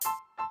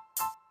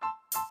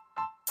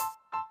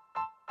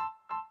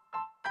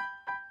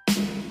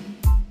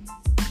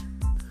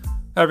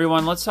Hi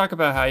everyone, let's talk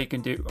about how you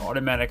can do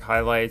automatic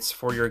highlights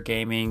for your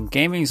gaming.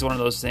 Gaming is one of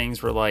those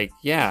things where, like,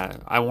 yeah,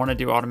 I want to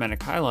do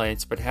automatic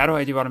highlights, but how do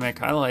I do automatic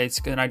highlights?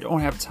 Because I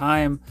don't have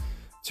time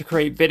to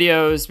create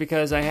videos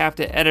because I have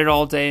to edit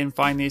all day and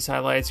find these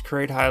highlights,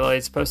 create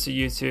highlights, post to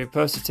YouTube,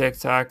 post to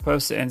TikTok,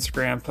 post to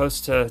Instagram,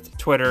 post to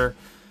Twitter,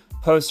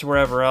 post to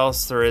wherever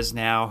else there is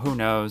now. Who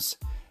knows?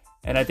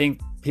 And I think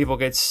people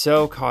get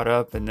so caught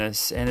up in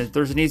this. And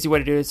there's an easy way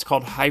to do it. It's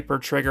called Hyper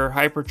Trigger.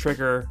 Hyper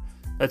Trigger.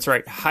 That's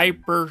right,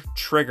 Hyper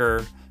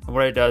Trigger. And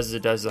what it does is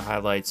it does the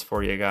highlights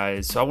for you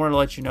guys. So I want to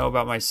let you know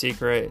about my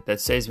secret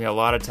that saves me a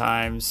lot of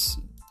times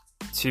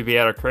to be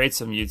able to create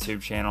some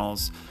YouTube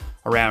channels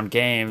around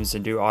games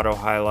and do auto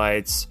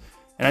highlights.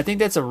 And I think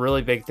that's a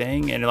really big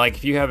thing. And like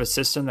if you have a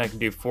system that can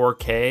do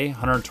 4K,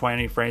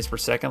 120 frames per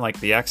second like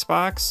the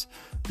Xbox,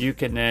 you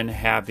can then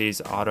have these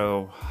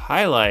auto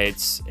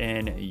highlights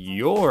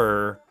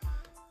for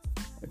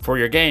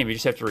your game. You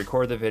just have to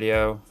record the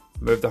video,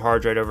 move the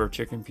hard drive over to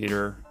your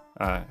computer.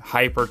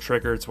 Hyper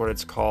Trigger is what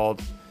it's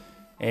called.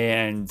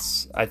 And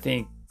I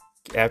think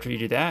after you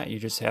do that, you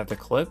just have the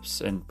clips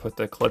and put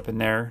the clip in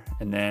there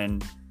and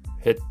then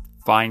hit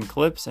find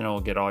clips and it will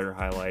get all your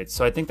highlights.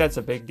 So I think that's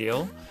a big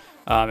deal.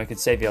 It could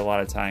save you a lot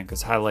of time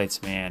because highlights,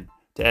 man,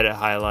 to edit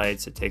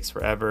highlights, it takes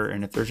forever.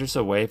 And if there's just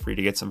a way for you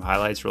to get some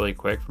highlights really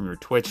quick from your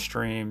Twitch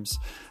streams,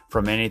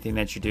 from anything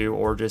that you do,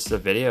 or just a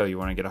video you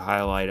want to get a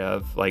highlight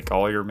of, like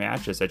all your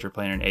matches that you're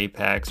playing in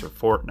Apex or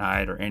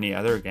Fortnite or any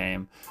other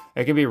game,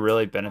 it can be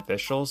really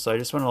beneficial. So I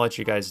just want to let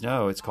you guys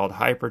know it's called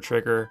Hyper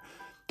Trigger,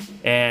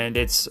 and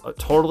it's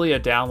totally a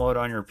download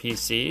on your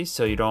PC,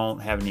 so you don't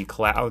have any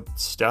cloud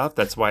stuff.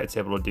 That's why it's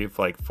able to do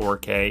for like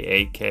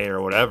 4K, 8K,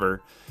 or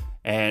whatever.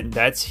 And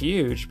that's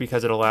huge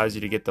because it allows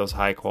you to get those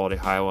high quality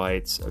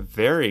highlights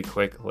very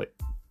quickly.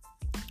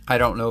 I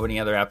don't know of any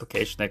other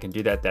application that can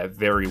do that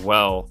very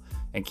well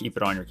and keep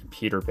it on your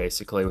computer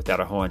basically without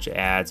a whole bunch of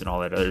ads and all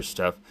that other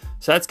stuff.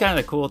 So that's kind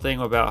of the cool thing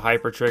about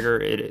Hyper Trigger.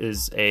 It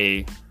is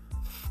a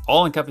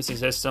all-encompassing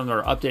system.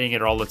 They're updating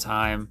it all the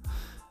time.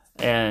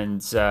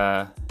 And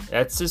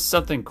that's just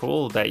something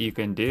cool that you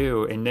can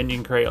do. And then you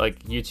can create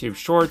like YouTube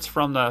shorts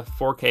from the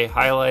 4K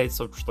highlights,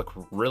 which look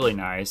really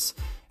nice.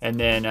 And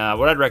then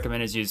what I'd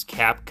recommend is use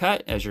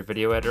CapCut as your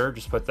video editor.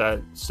 Just put that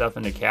stuff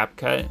into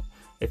CapCut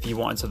if you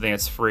want something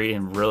that's free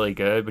and really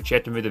good, but you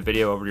have to move the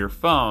video over to your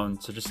phone,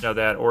 so just know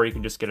that. Or you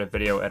can just get a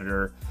video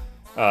editor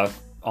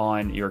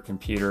on your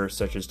computer,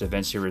 such as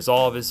DaVinci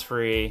Resolve is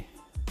free.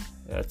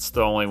 That's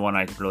the only one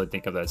I could really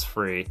think of that's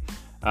free.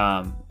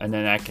 And then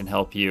that can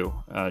help you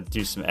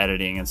do some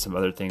editing and some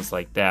other things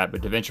like that.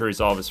 But DaVinci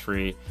Resolve is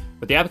free.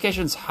 But the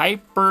application's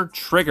Hyper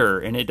Trigger,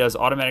 and it does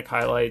automatic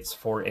highlights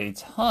for a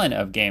ton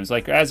of games.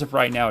 Like as of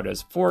right now, it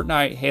does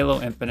Fortnite,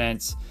 Halo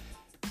Infinite,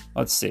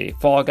 let's see,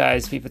 Fall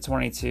Guys, FIFA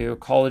 22,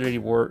 Call of Duty,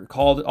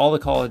 all the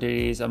Call of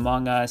Duties,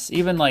 Among Us,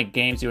 even like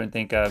games you wouldn't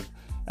think of,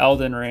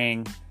 Elden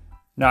Ring,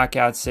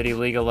 Knockout City,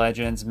 League of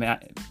Legends,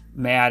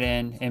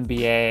 Madden,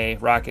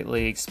 NBA, Rocket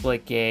League,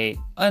 Splitgate,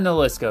 and the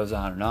list goes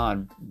on and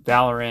on,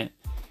 Valorant.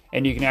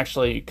 And you can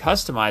actually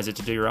customize it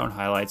to do your own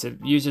highlights. It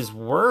uses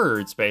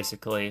words,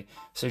 basically.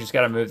 So you just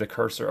got to move the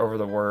cursor over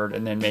the word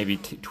and then maybe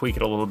tweak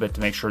it a little bit to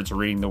make sure it's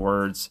reading the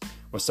words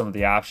with some of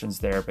the options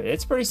there. But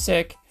it's pretty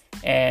sick,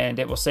 and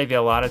it will save you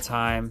a lot of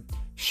time.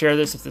 Share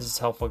this if this is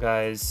helpful,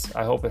 guys.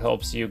 I hope it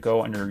helps you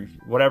go on your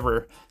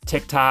whatever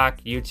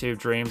TikTok, YouTube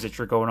dreams that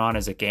you're going on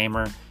as a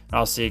gamer. And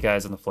I'll see you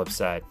guys on the flip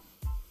side.